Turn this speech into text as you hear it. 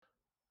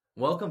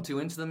Welcome to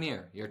Into the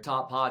Mirror, your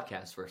top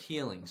podcast for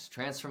healings,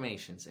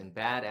 transformations, and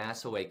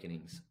badass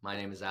awakenings. My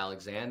name is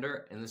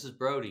Alexander, and this is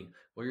Brody.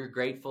 We're your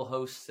grateful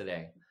hosts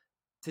today.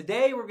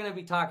 Today, we're going to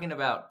be talking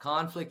about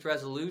conflict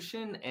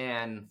resolution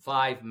and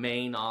 5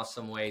 main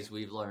awesome ways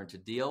we've learned to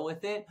deal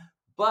with it.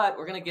 But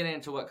we're going to get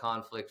into what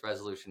conflict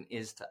resolution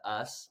is to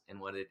us and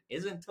what it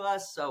isn't to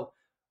us. So,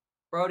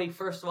 Brody,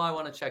 first of all, I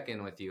want to check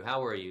in with you.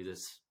 How are you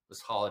this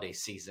holiday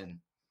season?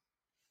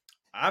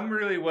 I'm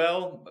really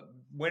well.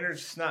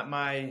 Winter's not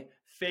my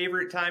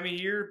favorite time of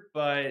year,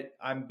 but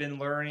I've been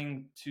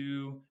learning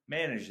to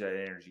manage that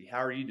energy. How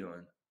are you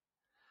doing?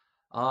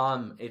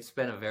 It's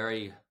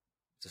been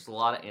just a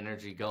lot of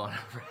energy going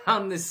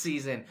around this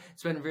season.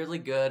 It's been really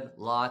good.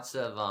 Lots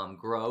of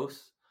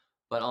growth,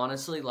 but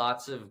honestly,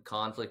 lots of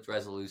conflict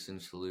resolution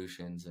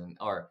solutions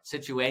or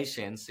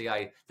situations.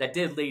 That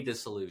did lead to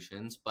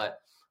solutions, but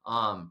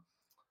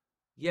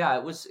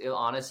yeah,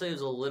 honestly, it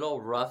was a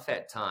little rough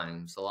at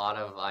times. A lot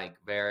of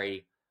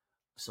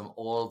some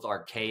old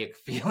archaic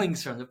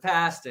feelings from the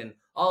past and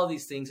all of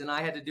these things. And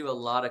I had to do a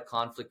lot of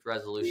conflict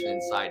resolution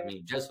inside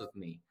me, just with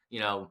me,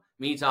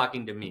 me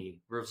talking to me,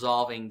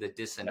 resolving the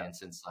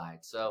dissonance inside.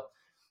 So,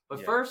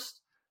 but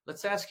first,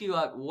 let's ask you,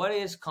 what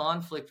is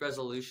conflict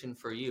resolution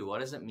for you?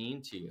 What does it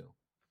mean to you?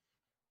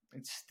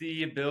 It's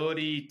the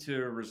ability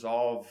to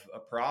resolve a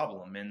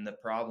problem. And the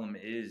problem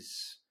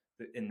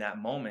in that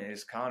moment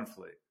is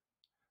conflict.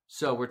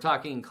 So we're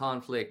talking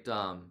conflict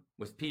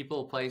with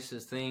people,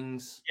 places,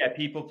 things. Yeah,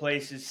 people,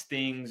 places,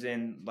 things,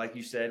 and like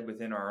you said,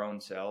 within our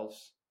own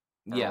selves.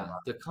 Yeah,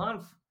 the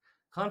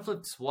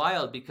conflict's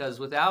wild because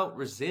without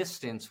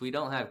resistance, we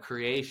don't have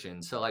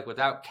creation. So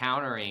without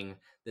countering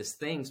these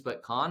things,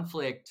 but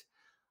conflict,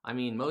 I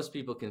mean, most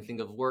people can think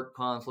of work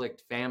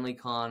conflict, family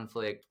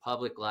conflict,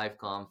 public life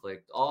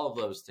conflict, all of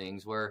those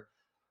things where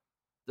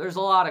there's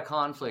a lot of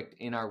conflict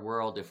in our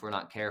world if we're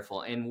not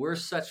careful. And we're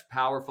such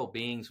powerful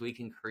beings, we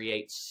can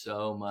create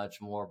so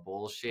much more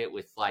bullshit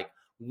with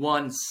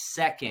 1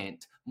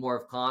 second more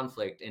of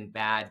conflict and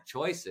bad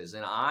choices.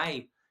 And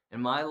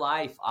in my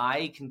life,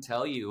 I can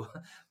tell you,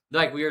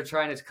 we were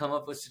trying to come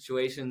up with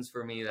situations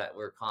for me that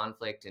were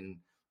conflict and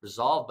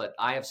resolve, but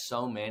I have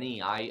so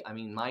many. I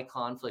mean, my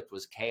conflict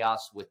was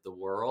chaos with the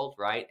world,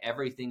 right?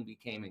 Everything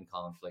became in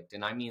conflict.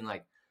 And I mean,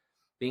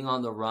 being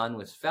on the run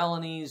with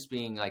felonies,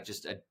 being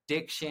just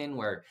addiction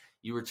where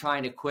you were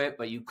trying to quit,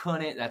 but you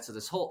couldn't. That's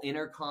this whole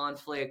inner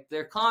conflict.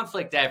 There's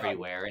conflict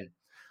everywhere.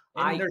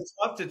 And they're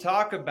tough to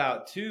talk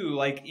about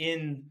too,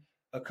 in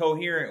a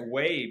coherent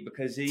way,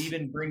 because it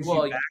even brings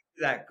you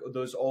back to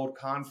those old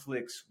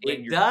conflicts.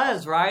 It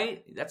does,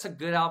 right? That's a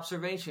good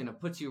observation. It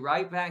puts you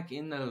right back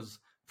in those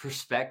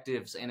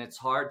perspectives, and it's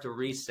hard to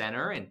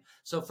recenter. And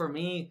so for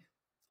me,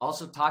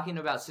 also talking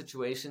about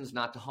situations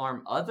not to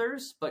harm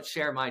others, but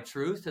share my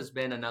truth has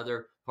been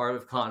another part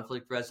of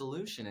conflict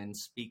resolution and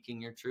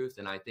speaking your truth.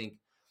 And I think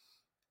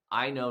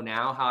I know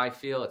now how I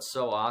feel. It's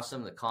so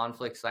awesome. The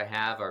conflicts I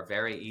have are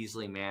very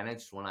easily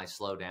managed when I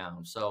slow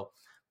down. So,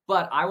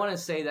 but I want to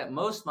say that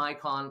most my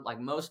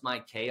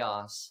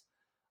chaos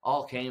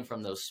all came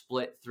from those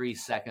split 3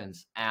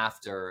 seconds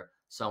after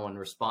someone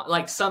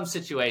responds, some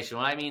situation.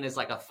 What I mean is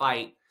a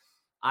fight.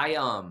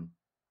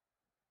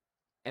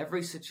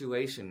 Every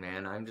situation,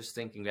 man, I'm just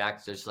thinking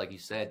back, just like you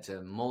said,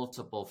 to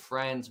multiple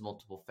friends,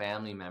 multiple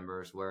family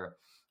members where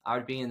I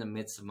would be in the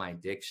midst of my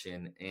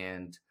addiction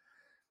and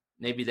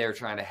maybe they were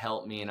trying to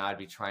help me and I'd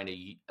be trying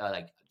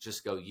to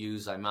just go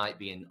use. I might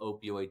be in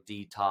opioid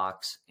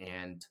detox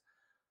and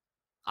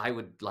I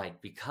would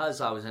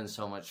because I was in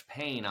so much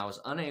pain, I was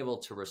unable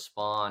to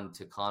respond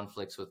to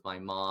conflicts with my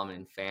mom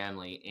and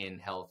family in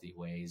healthy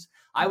ways.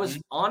 I was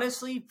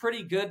honestly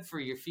pretty good for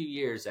a few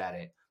years at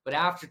it. But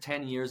after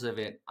 10 years of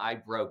it, I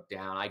broke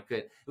down.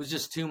 It was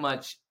just too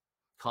much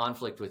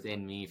conflict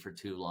within me for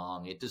too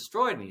long. It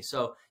destroyed me.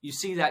 So you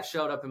see that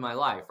showed up in my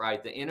life,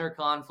 right? The inner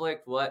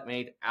conflict, what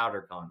made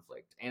outer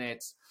conflict. And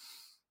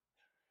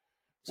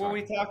Well,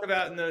 we talked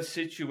about in those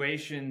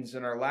situations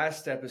in our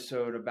last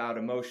episode about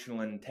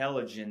emotional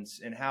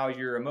intelligence and how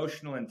your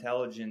emotional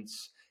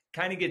intelligence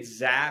kind of gets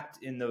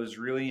zapped in those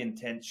really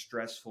intense,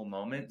 stressful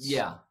moments.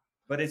 Yeah.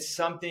 But it's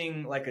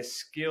something like a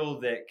skill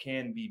that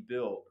can be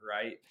built,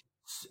 right?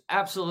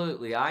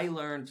 Absolutely. I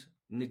learned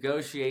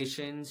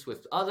negotiations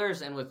with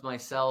others and with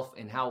myself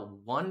and how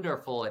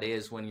wonderful it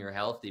is when you're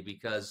healthy,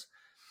 because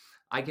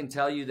I can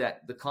tell you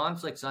that the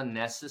conflict's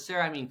unnecessary.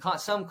 I mean,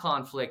 some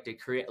conflict,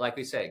 like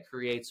we said, it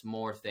creates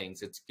more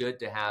things. It's good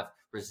to have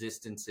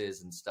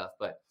resistances and stuff,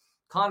 but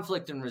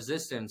conflict and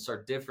resistance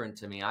are different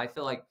to me. I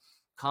feel like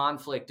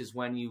conflict is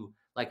when you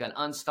an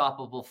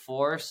unstoppable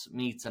force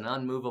meets an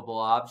unmovable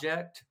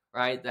object,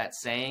 right? That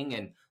saying.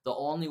 And the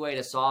only way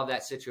to solve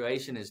that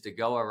situation is to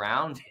go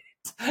around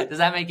it. Does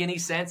that make any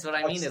sense? What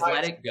I mean is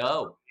let it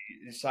go.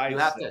 You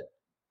have to.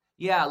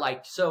 Yeah,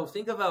 so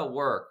think about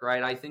work,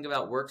 right? I think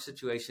about work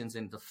situations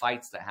and the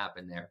fights that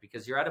happen there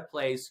because you're at a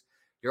place,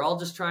 you're all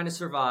just trying to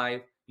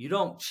survive. You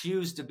don't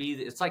choose to be,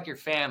 it's like your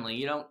family.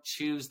 You don't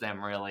choose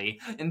them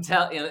really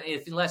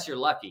unless you're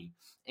lucky.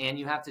 and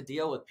you have to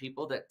deal with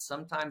people that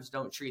sometimes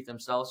don't treat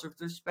themselves with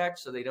respect,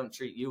 so they don't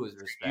treat you with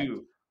respect.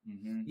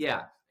 Mm-hmm.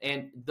 Yeah,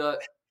 and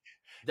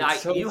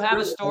So you have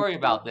a story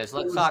about this.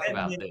 Let's talk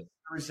about this.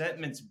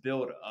 Resentments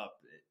build up.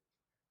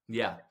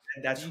 Yeah,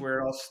 And that's where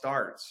it all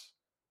starts.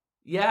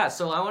 Yeah,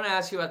 so I want to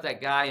ask you about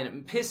that guy, and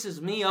it pisses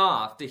me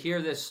off to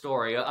hear this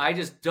story. I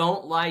just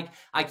don't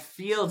I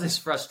feel this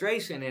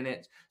frustration in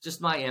it,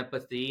 just my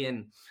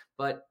empathy.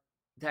 But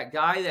that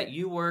guy that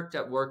you worked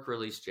at work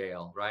release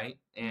jail, right?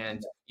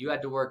 And you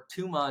had to work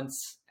 2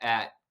 months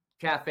at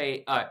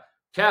Cafe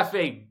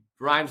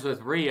rhymes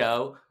with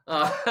Rio.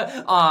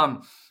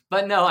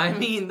 But no, I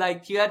mean,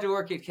 like, you had to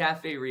work at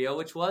Cafe Rio,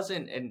 which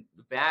wasn't a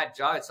bad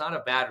job. It's not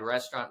a bad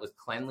restaurant with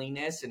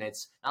cleanliness, and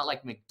it's not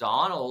like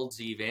McDonald's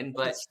even,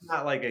 but it's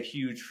not like a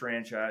huge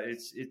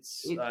franchise.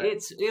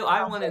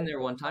 I went in there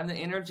one time. The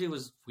energy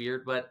was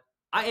weird, but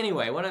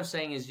anyway, what I'm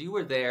saying is you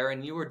were there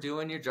and you were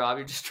doing your job.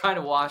 You're just trying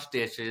to wash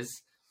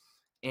dishes,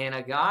 and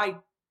a guy,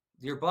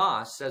 your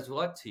boss, says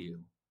what to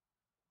you?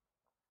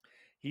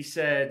 He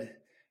said,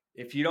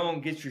 if you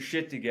don't get your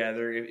shit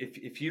together,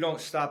 if you don't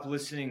stop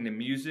listening to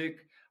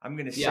music, I'm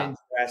going to send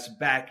your ass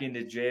back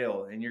into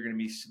jail, and you're going to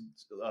be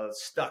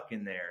stuck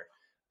in there.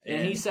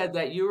 And he said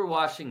that you were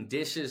washing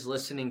dishes,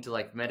 listening to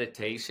like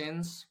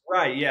meditations.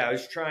 Right. Yeah. I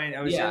was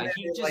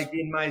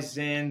in my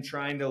Zen,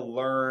 trying to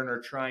learn or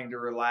trying to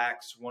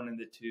relax, one of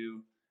the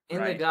two.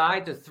 And the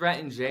guy to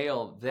threaten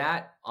jail,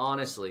 that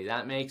honestly,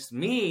 that makes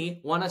me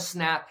want to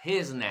snap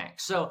his neck.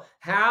 So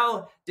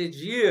how did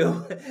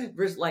you,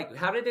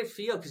 how did it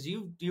feel? Because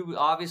you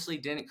obviously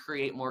didn't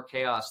create more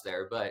chaos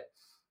there, but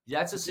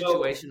that's a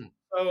situation.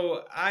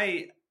 So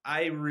I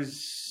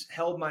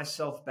held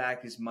myself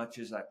back as much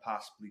as I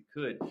possibly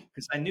could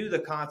because I knew the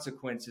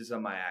consequences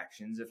of my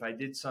actions. If I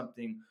did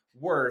something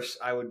worse,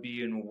 I would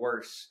be in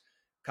worse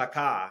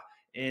caca.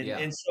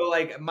 And so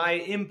like my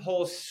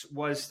impulse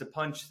was to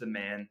punch the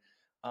man.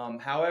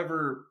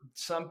 However,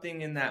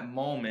 something in that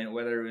moment,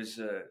 whether it was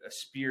a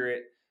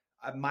spirit,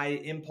 my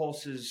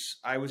impulses,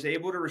 I was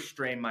able to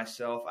restrain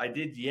myself. I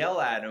did yell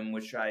at him,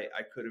 which I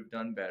could have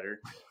done better.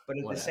 But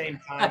at the same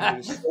time, it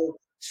was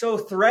so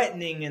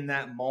threatening in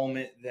that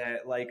moment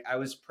that like I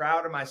was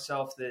proud of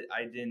myself that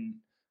I didn't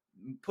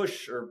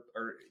push or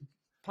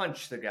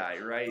punch the guy,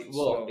 right?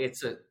 Well,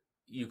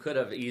 you could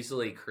have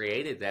easily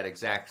created that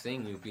exact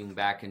thing, you being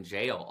back in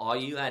jail. All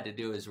you had to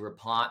do is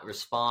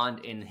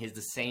respond in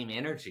the same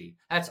energy.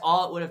 That's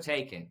all it would have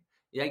taken.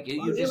 Like,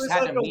 you just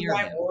had to mirror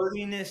him. My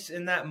worthiness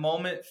in that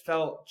moment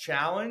felt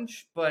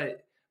challenged,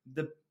 but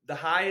the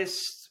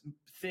highest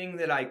thing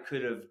that I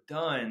could have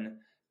done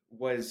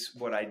was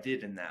what I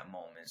did in that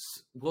moment.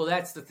 Well,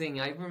 that's the thing.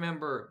 I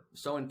remember,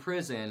 so in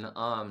prison,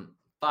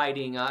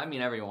 fighting, I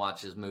mean, everyone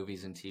watches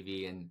movies and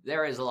TV, and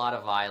there is a lot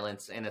of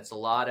violence, and it's a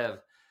lot of,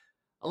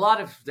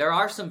 there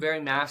are some very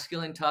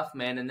masculine, tough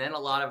men, and then a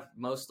lot of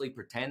mostly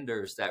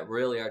pretenders that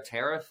really are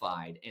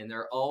terrified. And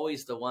they're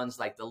always the ones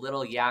like the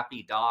little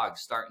yappy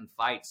dogs starting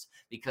fights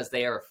because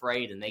they are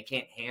afraid and they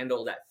can't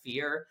handle that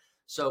fear.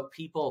 So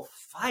people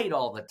fight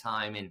all the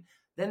time, and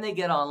then they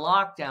get on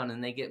lockdown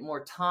and they get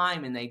more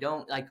time, and they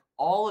don't like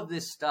all of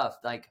this stuff,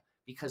 like,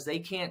 because they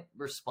can't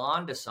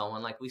respond to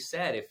someone. Like we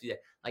said, if you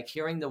like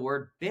hearing the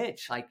word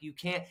bitch, like you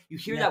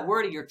hear that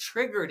word and you're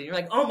triggered and you're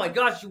like, oh my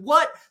gosh,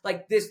 what?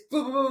 Like this,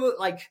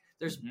 like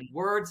there's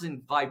words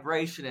and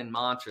vibration and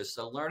mantras.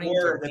 So learning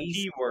the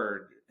P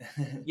word.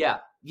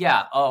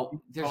 Yeah.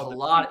 Oh, there's a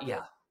lot.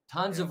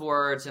 Tons of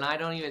words. And I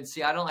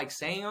don't like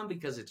saying them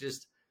because it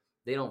just,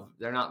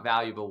 they're not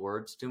valuable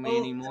words to me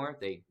anymore.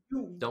 They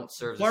don't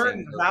serve the same purpose.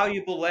 Learn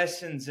valuable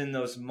lessons in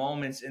those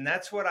moments. And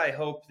that's what I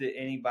hope that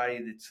anybody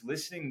that's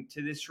listening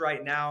to this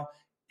right now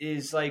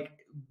is like,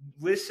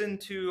 listen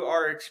to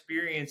our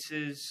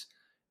experiences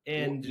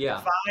and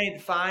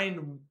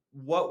find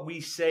what we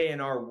say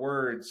in our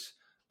words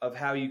of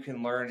how you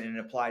can learn and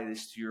apply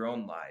this to your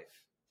own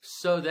life.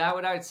 So that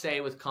what I'd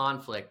say with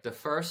conflict, the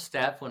first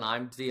step when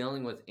I'm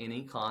dealing with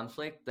any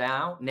conflict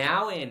now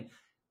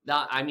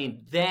but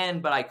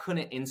I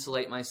couldn't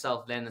insulate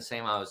myself then the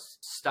same. I was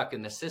stuck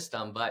in the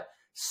system, but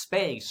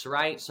space,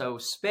 right? So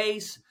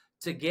space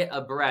to get a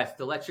breath,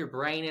 to let your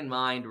brain and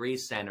mind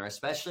recenter,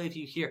 especially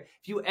if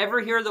you ever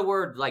hear the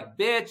word like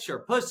bitch or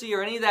pussy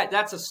or any of that,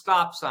 that's a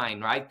stop sign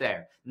right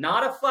there.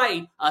 Not a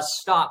fight, a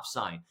stop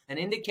sign, an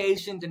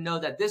indication to know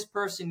that this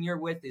person you're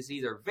with is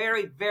either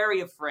very, very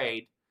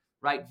afraid,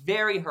 right?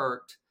 Very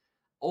hurt,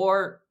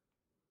 or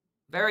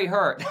very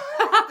hurt.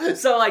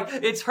 So like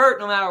it's hurt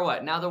no matter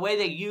what. Now the way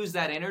they use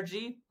that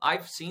energy,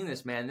 I've seen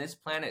this, man. This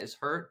planet is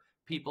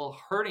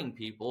hurting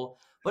people,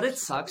 but it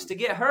sucks to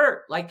get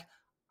hurt. Like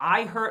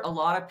I hurt a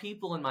lot of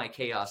people in my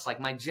chaos, like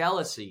my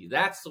jealousy.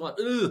 That's the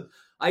one.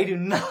 I do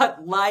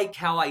not like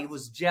how I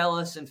was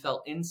jealous and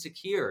felt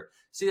insecure.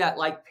 See that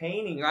like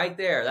painting right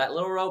there, that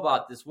little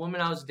robot, this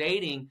woman I was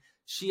dating,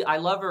 I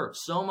love her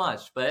so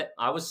much, but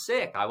I was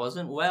sick. I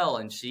wasn't well,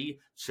 and she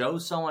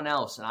chose someone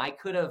else, and I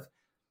could have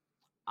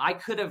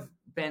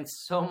been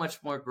so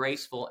much more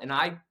graceful, and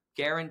I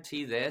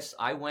guarantee this.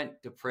 I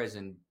went to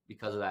prison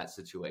because of that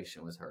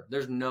situation with her.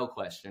 There's no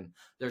question.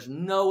 There's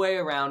no way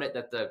around it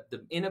that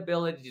the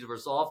inability to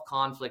resolve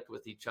conflict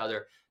with each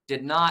other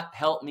did not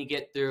help me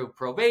get through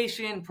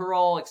probation,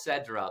 parole,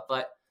 etc.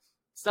 But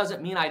this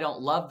doesn't mean I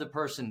don't love the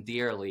person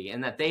dearly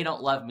and that they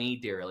don't love me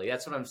dearly.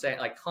 That's what I'm saying.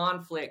 Like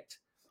conflict,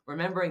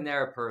 remembering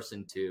they're a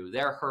person too.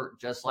 They're hurt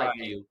just like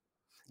you.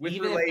 With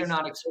even if they're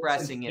not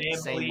expressing it the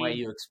same way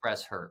you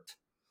express hurt.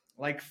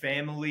 Like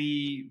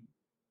family,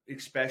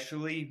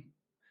 especially,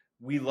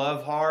 we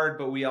love hard,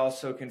 but we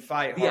also can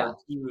fight hard.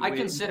 Yeah, I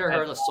consider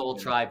her the Soul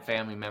Tribe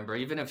family member,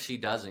 even if she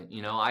doesn't.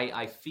 You know,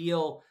 I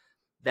feel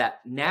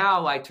that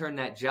now I turn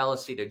that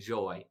jealousy to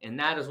joy. And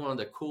that is one of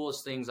the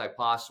coolest things I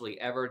possibly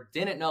ever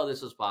didn't know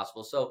this was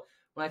possible. So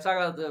when I talk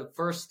about the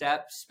first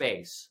step,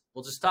 space,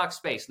 we'll just talk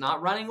space,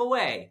 not running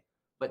away,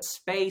 but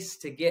space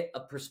to get a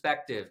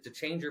perspective, to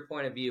change your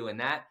point of view. And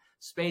that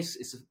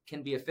space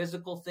can be a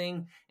physical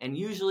thing. And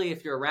usually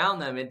if you're around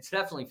them, it's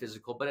definitely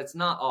physical, but it's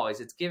not always.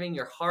 It's giving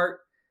your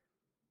heart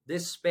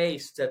this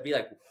space to be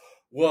like,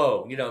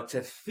 whoa, you know,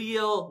 to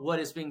feel what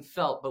is being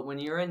felt. But when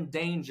you're in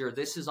danger,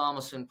 this is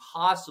almost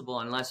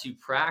impossible unless you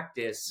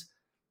practice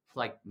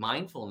like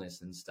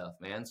mindfulness and stuff,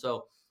 man.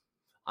 So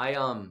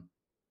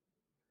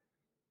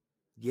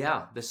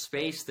yeah, the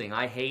space thing,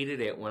 I hated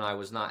it when I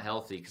was not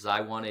healthy because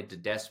I wanted to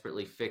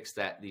desperately fix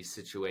these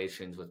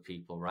situations with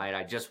people, right?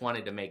 I just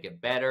wanted to make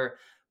it better,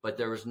 but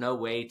there was no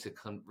way to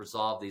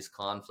resolve these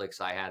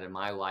conflicts I had in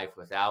my life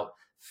without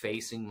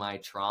facing my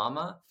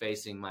trauma,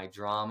 facing my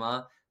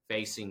drama,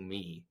 facing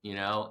me, you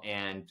know,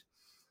 and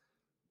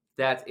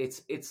that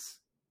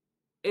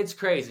it's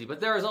crazy,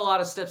 but there's a lot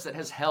of steps that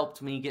has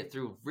helped me get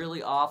through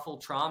really awful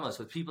traumas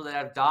with people that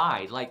have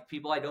died, like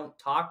people I don't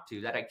talk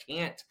to, that I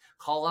can't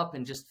call up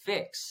and just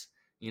fix,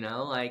 you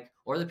know, like,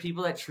 or the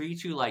people that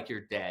treat you like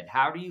you're dead.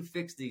 How do you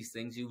fix these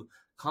things you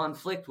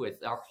conflict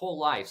with our whole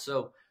life?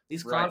 So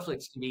these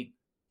conflicts can be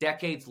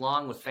decades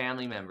long with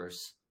family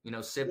members, you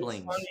know,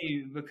 siblings. It's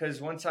funny because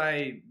once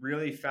I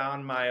really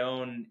found my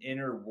own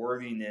inner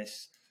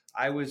worthiness,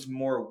 I was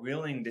more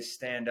willing to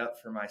stand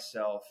up for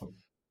myself.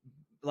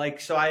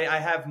 Like, so I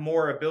have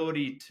more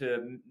ability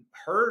to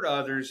hurt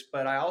others,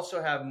 but I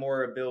also have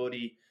more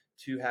ability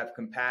to have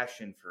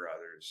compassion for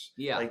others.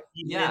 Yeah. Like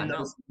even in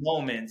those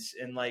moments.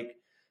 And like,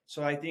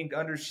 so I think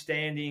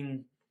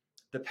understanding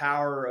the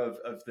power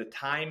of the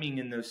timing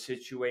in those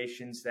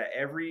situations, that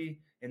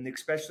and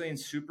especially in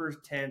super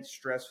tense,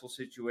 stressful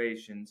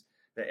situations,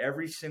 that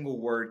every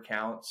single word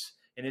counts.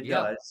 And it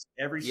does.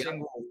 Every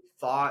single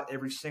thought,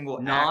 every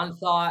single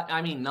non-thought.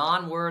 I mean,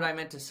 non-word. I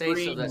meant to say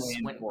so. That's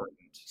important.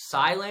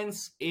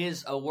 Silence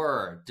is a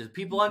word. Do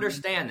people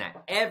understand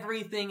that?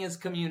 Everything is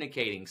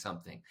communicating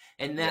something,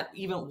 and that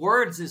even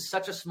words is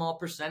such a small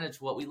percentage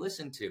of what we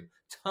listen to.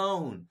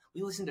 Tone.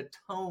 We listen to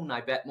tone,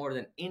 I bet, more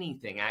than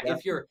anything.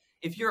 If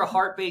you're a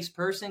heart-based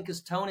person,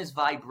 because tone is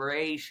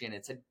vibration.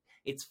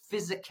 It's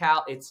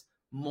physical. It's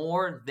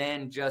more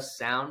than just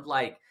sound.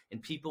 Like,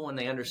 and people, when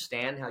they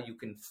understand how you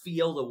can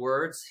feel the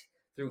words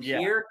through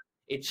here,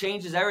 it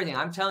changes everything.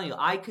 I'm telling you,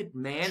 I could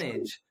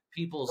manage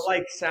people's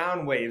like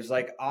sound waves,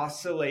 like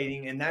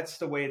oscillating, and that's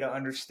the way to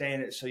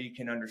understand it, so you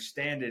can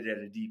understand it at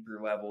a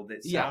deeper level.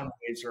 That sound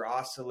waves are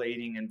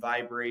oscillating and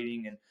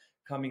vibrating and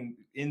coming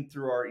in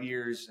through our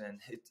ears, and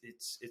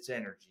it's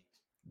energy.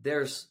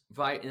 There's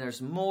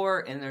more,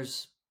 and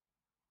there's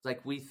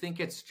like, we think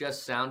it's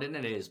just sound, and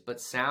it is,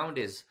 but sound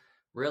is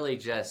really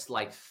just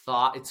like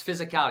thought. It's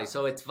physicality.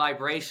 So it's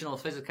vibrational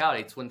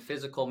physicality. It's when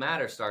physical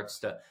matter starts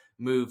to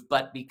move,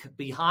 but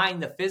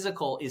behind the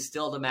physical is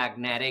still the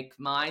magnetic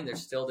mind.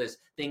 There's still this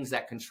things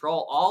that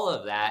control all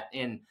of that.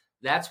 And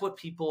that's what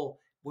people,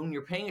 when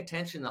you're paying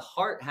attention, the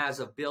heart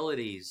has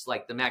abilities,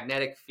 like the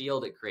magnetic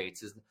field it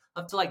creates is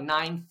up to like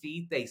 9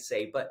 feet, they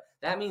say, but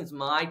that means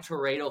my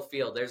toroidal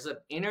field. There's an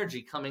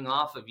energy coming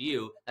off of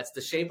you that's the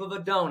shape of a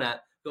donut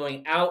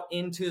going out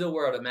into the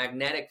world, a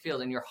magnetic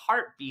field, and your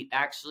heartbeat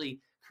actually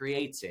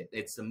creates it.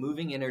 It's the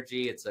moving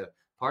energy. It's a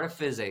part of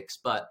physics,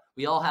 but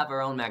we all have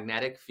our own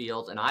magnetic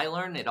field, and I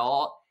learned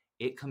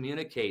it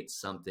communicates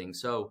something.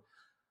 So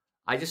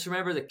I just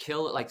remember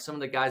like some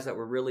of the guys that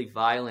were really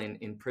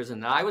violent in prison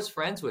that I was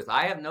friends with.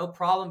 I have no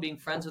problem being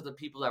friends with the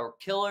people that were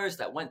killers,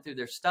 that went through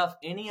their stuff,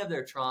 any of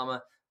their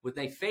trauma. When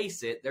they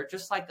face it, they're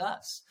just like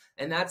us.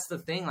 And that's the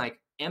thing, like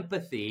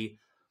empathy.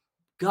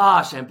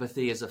 Gosh,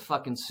 empathy is a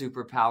fucking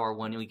superpower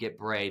when we get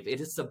brave. It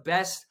is the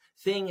best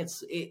thing.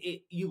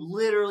 You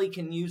literally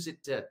can use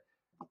it to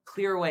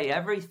clear away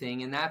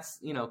everything, and that's,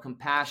 you know,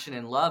 compassion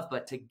and love.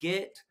 But to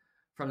get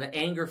from the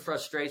anger,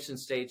 frustration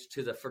stage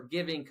to the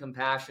forgiving,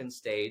 compassion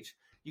stage,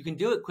 you can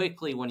do it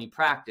quickly when you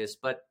practice,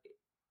 but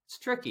it's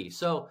tricky.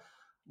 So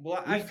we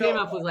came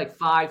up with like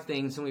 5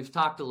 things, and we've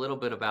talked a little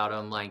bit about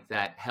them, like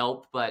that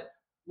help, but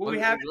we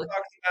haven't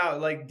talked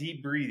about like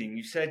deep breathing.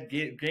 You said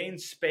gain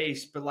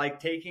space, but like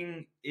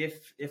taking,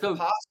 if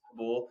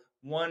possible,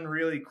 one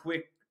really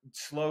quick,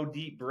 slow,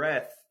 deep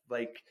breath,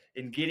 like,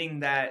 and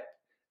getting that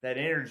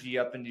energy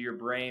up into your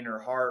brain or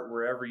heart,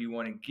 wherever you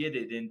want to get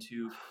it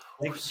into.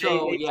 Like,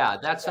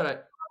 that's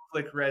what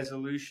conflict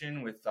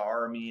resolution with the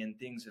Army and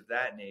things of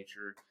that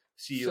nature.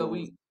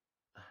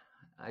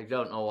 I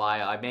don't know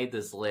why I made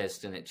this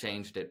list and it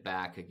changed it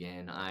back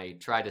again. I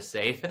tried to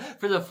save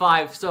for the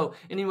 5. So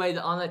anyway,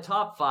 on the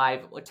top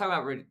 5, let's talk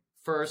about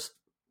first,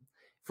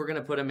 if we're going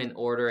to put them in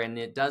order, and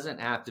it doesn't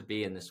have to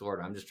be in this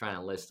order. I'm just trying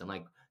to list them.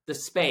 Like the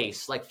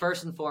space, like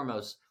first and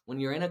foremost, when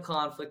you're in a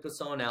conflict with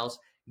someone else,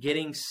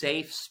 getting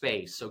safe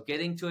space. So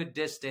getting to a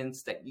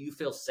distance that you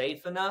feel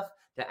safe enough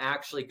to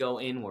actually go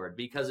inward,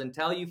 because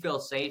until you feel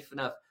safe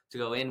enough to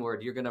go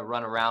inward, you're going to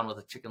run around with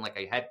a chicken like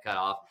a head cut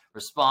off,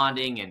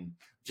 responding and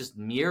just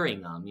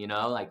mirroring them,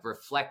 like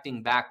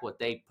reflecting back what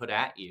they put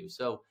at you.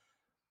 So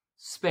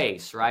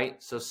space,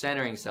 right? So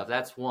centering stuff,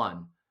 that's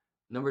 1.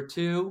 Number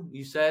 2,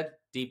 you said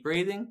deep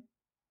breathing.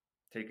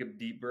 Take a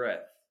deep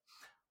breath.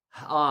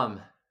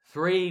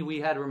 3,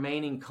 we had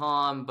remaining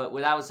calm, but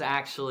that was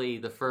actually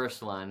the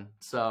first one.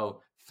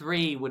 So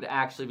 3 would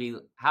actually be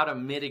how to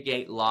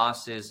mitigate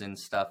losses and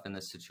stuff in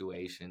the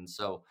situation.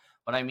 So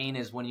what I mean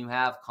is when you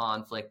have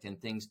conflict and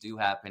things do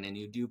happen and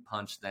you do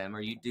punch them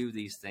or you do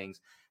these things,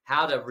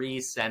 how to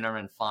recenter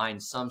and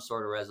find some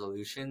sort of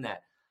resolution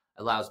that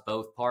allows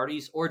both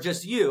parties, or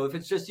just you, if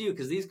it's just you,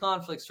 because these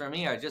conflicts for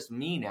me are just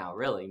me now,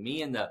 really,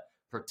 me and the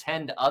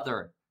pretend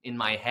other in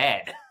my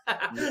head.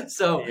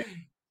 So,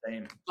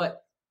 same.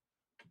 But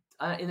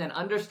and then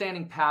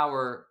understanding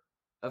power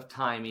of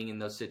timing in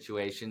those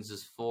situations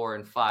is 4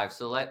 and 5.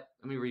 So let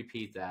me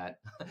repeat that.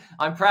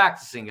 I'm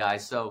practicing,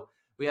 guys. So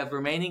we have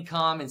remaining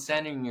calm and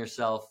centering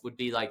yourself would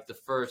be like the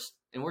first,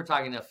 and we're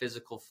talking a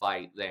physical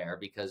fight there,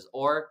 because,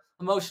 or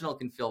emotional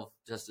can feel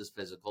just as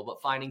physical,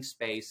 but finding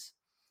space.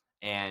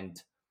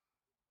 And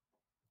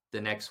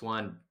the next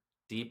one,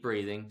 deep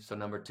breathing. So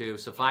number 2,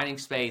 so finding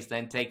space,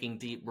 then taking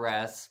deep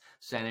breaths,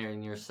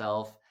 centering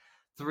yourself.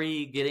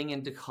 3, getting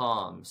into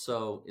calm.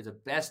 So the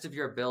best of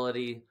your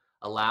ability,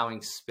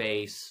 allowing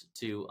space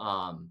to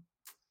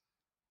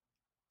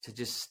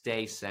just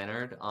stay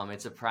centered.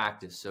 It's a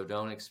practice, so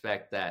don't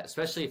expect that,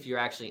 especially if you're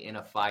actually in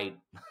a fight.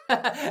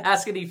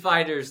 Ask any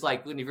fighters,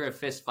 like when you're in a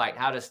fist fight,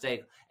 how to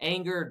stay.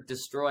 Anger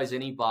destroys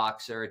any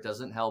boxer. It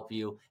doesn't help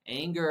you.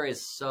 Anger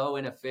is so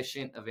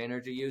inefficient of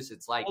energy use.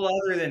 It's like, well,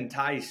 other than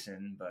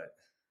Tyson, but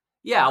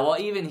yeah, well,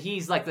 even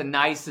he's like the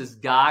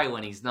nicest guy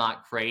when he's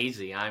not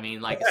crazy. I mean,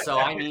 like, so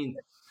I mean,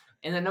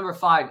 and then number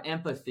 5,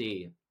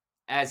 empathy,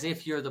 as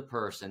if you're the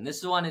person.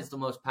 This one is the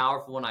most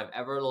powerful one I've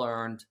ever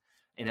learned,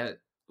 and it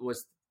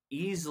was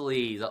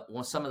easily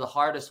some of the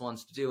hardest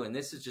ones to do. And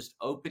this is just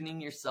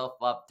opening yourself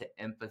up to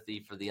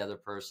empathy for the other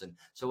person.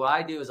 So what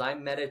I do is I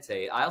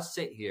meditate. I'll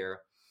sit here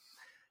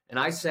and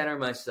I center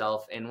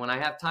myself. And when I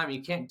have time,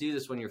 you can't do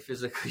this when you're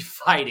physically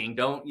fighting.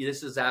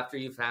 This is after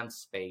you've found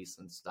space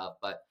and stuff,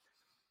 but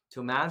to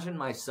imagine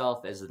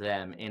myself as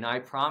them. And I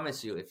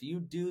promise you, if you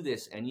do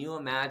this and you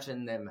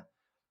imagine them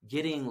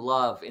getting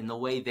love in the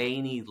way they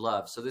need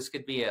love. So this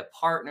could be a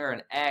partner,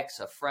 an ex,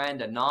 a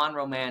friend, a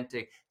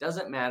non-romantic,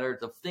 doesn't matter.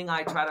 The thing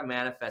I try to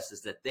manifest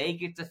is that they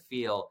get to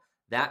feel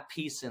that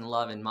peace and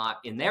love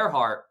in their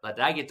heart, but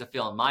I get to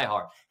feel in my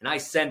heart, and I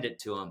send it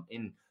to them.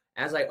 And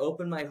as I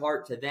open my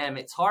heart to them,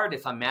 it's hard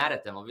if I'm mad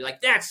at them. I'll be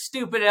like, that's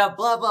stupid,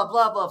 blah, blah,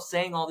 blah, blah,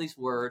 saying all these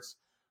words.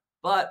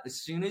 But as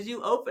soon as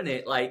you open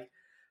it, like,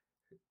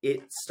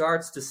 it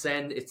starts to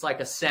send, it's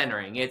like a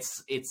centering.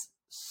 It's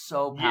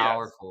so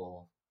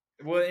powerful. Yes.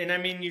 Well, and I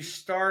mean, you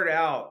start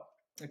out,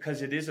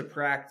 because it is a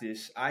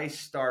practice, I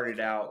started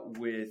out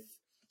with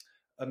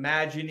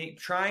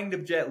trying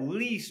to at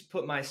least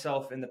put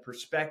myself in the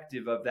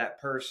perspective of that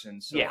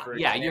person. So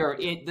example, you're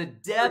in the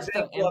depth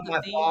of empathy.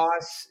 My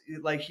boss,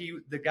 like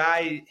the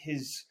guy,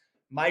 his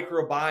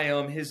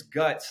microbiome, his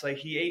guts, like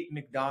he ate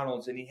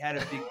McDonald's and he had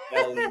a big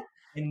belly.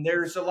 And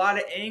there's a lot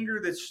of anger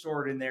that's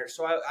stored in there.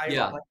 So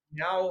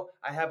now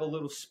I have a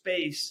little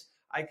space.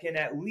 I can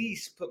at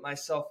least put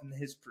myself in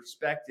his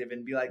perspective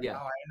and be like, oh,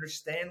 I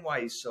understand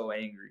why he's so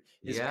angry.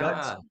 His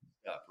guts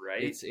up,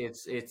 right?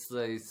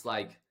 It's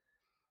like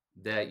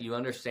that you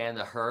understand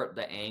the hurt,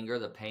 the anger,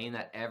 the pain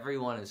that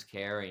everyone is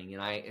carrying.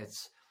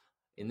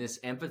 And this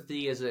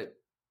empathy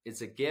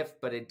it's a gift,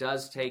 but it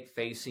does take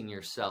facing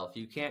yourself.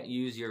 You can't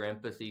use your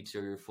empathy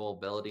to your full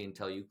ability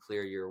until you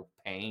clear your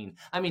pain.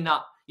 I mean,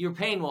 not your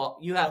pain. Well,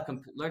 you have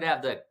learn to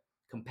have the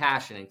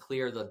compassion and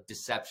clear the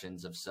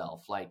deceptions of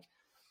self.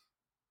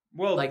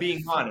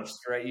 Being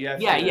honest, right? You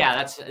have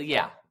yes.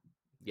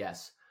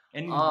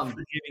 And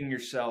forgiving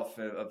yourself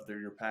of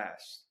your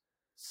past.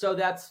 So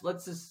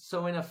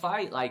so in a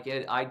fight,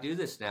 I do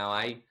this now.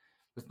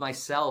 With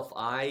myself,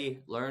 I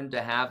learned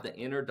to have the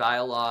inner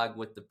dialogue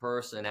with the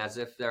person as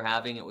if they're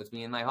having it with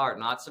me in my heart.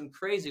 Not some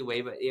crazy way,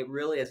 but it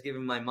really has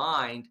given my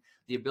mind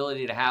the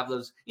ability to have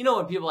those,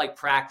 when people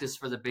practice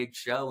for the big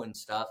show and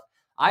stuff,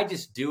 I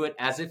just do it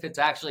as if it's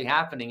actually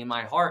happening in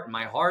my heart. And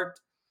my heart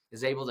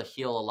is able to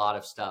heal a lot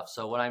of stuff.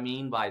 So what I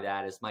mean by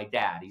that is my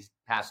dad, he's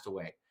passed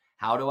away.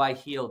 How do I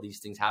heal these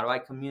things? How do I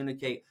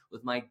communicate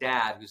with my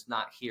dad who's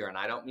not here? And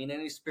I don't mean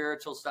any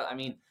spiritual stuff. I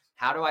mean,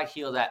 how do I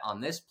heal that on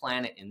this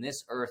planet, in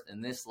this earth,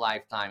 in this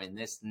lifetime, in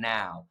this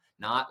now?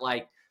 Not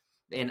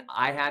And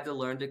I had to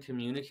learn to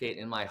communicate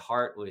in my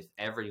heart with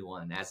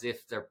everyone as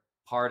if they're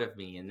part of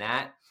me. And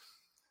that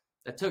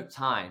took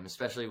time,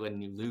 especially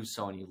when you lose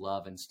someone you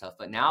love and stuff.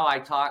 But now I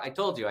talk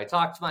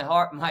to my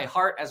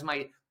heart as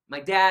my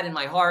dad and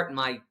my heart and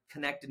my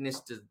connectedness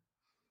to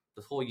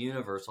the whole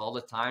universe all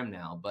the time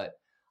now. But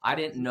I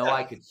didn't know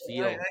I could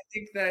feel. I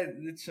think that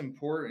it's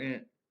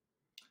important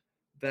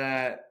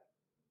that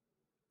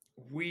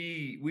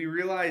we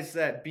realize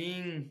that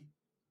being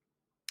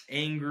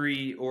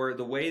angry or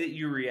the way that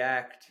you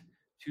react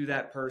to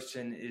that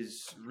person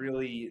is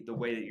really the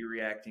way that you're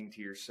reacting to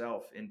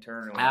yourself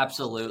internally.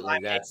 Absolutely.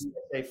 That's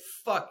say,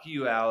 fuck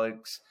you,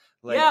 Alex.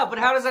 Like, yeah, but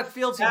how does that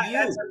feel to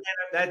you?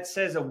 That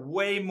says a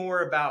way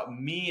more about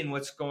me and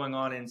what's going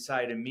on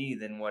inside of me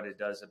than what it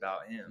does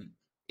about him.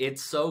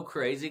 It's so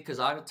crazy because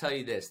I will tell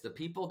you this. The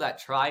people that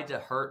tried to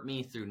hurt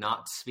me through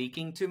not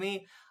speaking to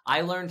me,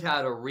 I learned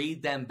how to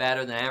read them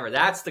better than ever.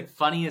 That's the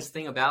funniest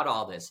thing about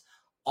all this.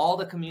 All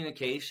the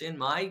communication,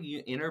 my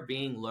inner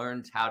being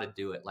learned how to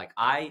do it. Like,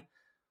 I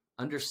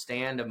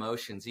understand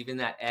emotions. Even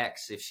that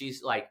ex, if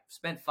she's like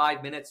spent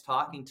 5 minutes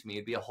talking to me,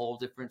 it'd be a whole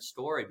different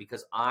story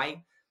because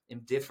I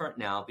am different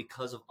now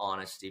because of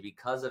honesty,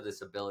 because of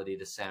this ability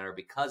to center,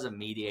 because of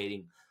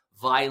mediating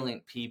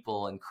violent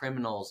people and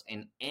criminals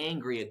and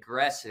angry,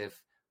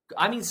 aggressive,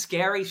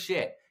 scary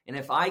shit. And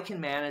if I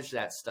can manage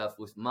that stuff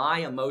with my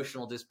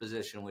emotional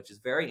disposition, which is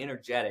very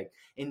energetic,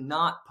 and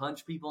not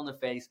punch people in the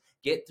face,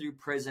 get through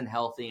prison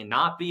healthy, and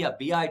not be a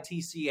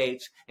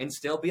bitch and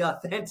still be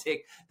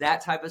authentic,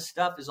 that type of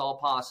stuff is all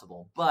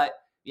possible. But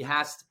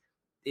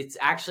it's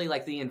actually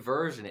like the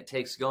inversion. It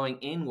takes going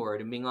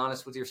inward and being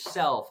honest with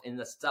yourself, and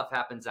the stuff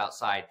happens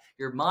outside.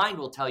 Your mind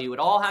will tell you it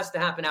all has to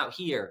happen out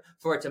here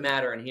for it to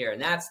matter in here.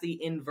 And that's the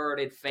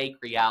inverted fake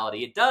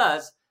reality. It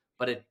does,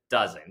 but it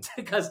doesn't.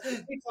 Because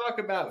we talk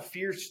about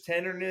fierce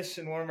tenderness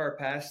in one of our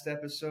past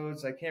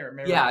episodes. I can't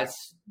remember. Yeah,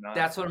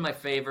 that's one of my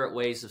favorite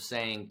ways of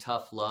saying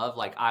tough love.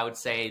 Like, I would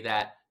say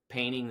that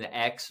painting the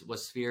X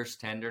was fierce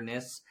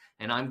tenderness.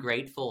 And I'm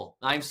grateful.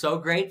 I'm so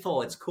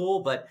grateful. It's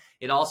cool, but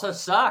it also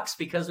sucks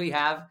because we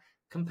have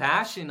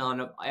compassion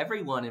on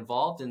everyone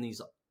involved in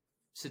these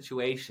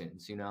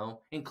situations,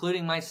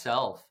 including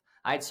myself.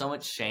 I had so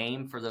much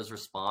shame for those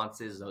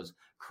responses, those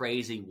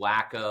crazy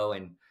wacko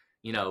and,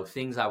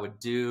 things I would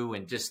do,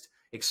 and just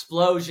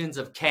explosions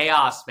of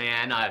chaos,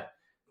 man.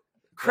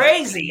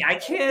 Crazy. I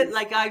can't,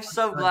 I'm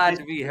so glad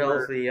to be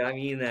healthy. I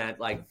mean that,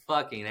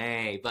 fucking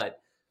A.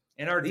 But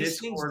in our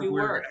Discord,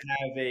 we're going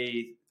to have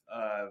a...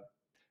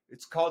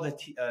 it's called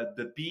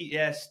the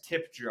BS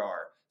tip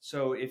jar.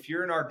 So if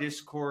you're in our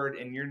Discord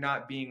and you're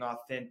not being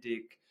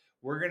authentic,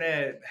 we're going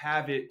to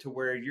have it to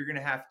where you're going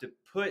to have to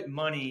put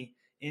money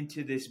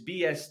into this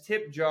BS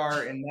tip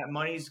jar, and that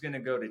money is going to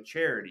go to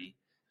charity.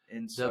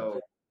 And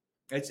so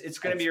it's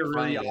going to be a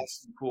really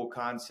awesome, cool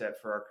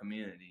concept for our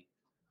community.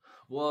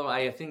 Well,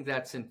 I think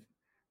that's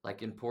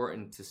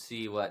important to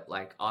see what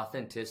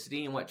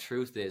authenticity and what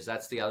truth is.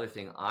 That's the other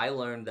thing. I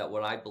learned that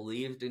what I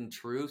believed in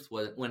truth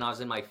was when I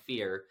was in my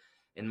fear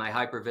and my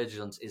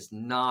hypervigilance is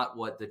not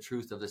what the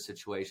truth of the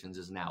situations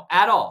is now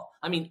at all.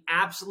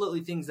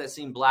 Absolutely things that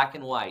seem black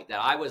and white, that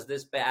I was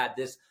this bad,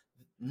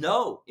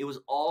 no, it was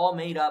all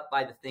made up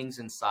by the things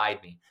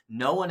inside me.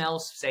 No one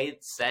else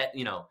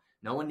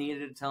no one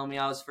needed to tell me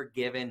I was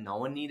forgiven. No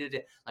one needed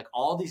to,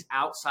 all these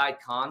outside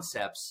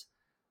concepts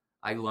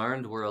I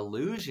learned were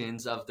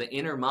illusions of the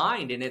inner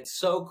mind. And it's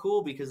so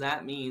cool because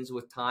that means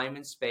with time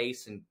and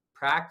space and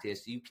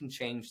practice, you can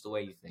change the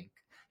way you think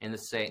and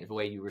the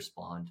way you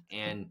respond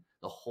and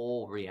the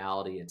whole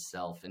reality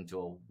itself into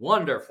a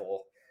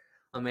wonderful,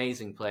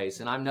 amazing place.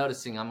 And I'm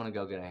noticing I'm going to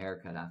go get a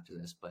haircut after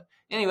this. But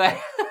anyway,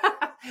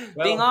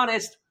 being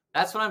honest,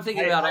 that's what I'm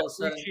thinking about all of a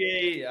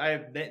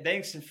sudden.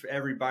 Thanks to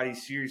everybody,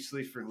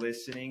 seriously, for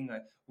listening.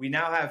 We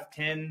now have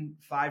 10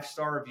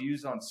 5-star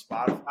reviews on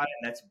Spotify,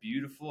 and that's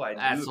beautiful.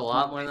 That's a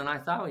lot more than I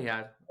thought we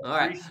had. All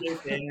right.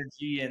 Appreciate the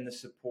energy and the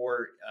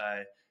support.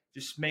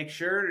 Just make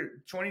sure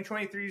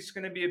 2023 is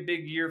going to be a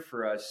big year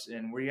for us,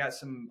 and we got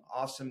some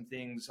awesome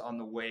things on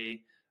the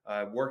way,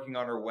 working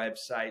on our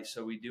website.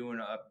 So we do want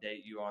to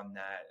update you on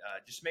that.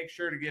 Just make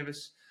sure to give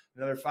us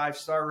another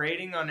 5-star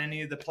rating on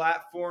any of the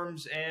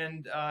platforms,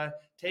 and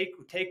take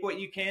what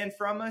you can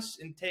from us,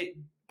 and take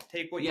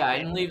what you can. Yeah,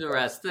 and leave the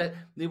rest.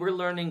 We're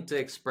learning to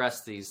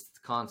express these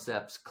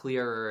concepts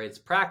clearer. It's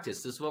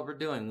practice. This is what we're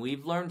doing.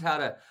 We've learned how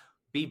to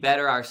be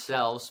better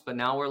ourselves, but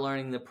now we're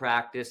learning the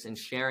practice and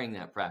sharing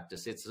that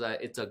practice. It's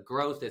a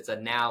growth. It's a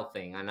now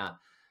thing. And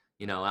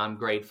I'm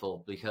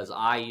grateful because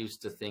I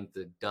used to think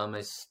the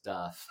dumbest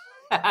stuff.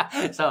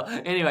 So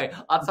anyway,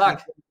 I'll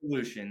talk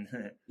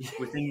solution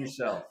within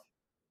yourself.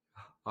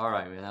 All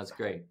right, man. That's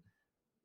great.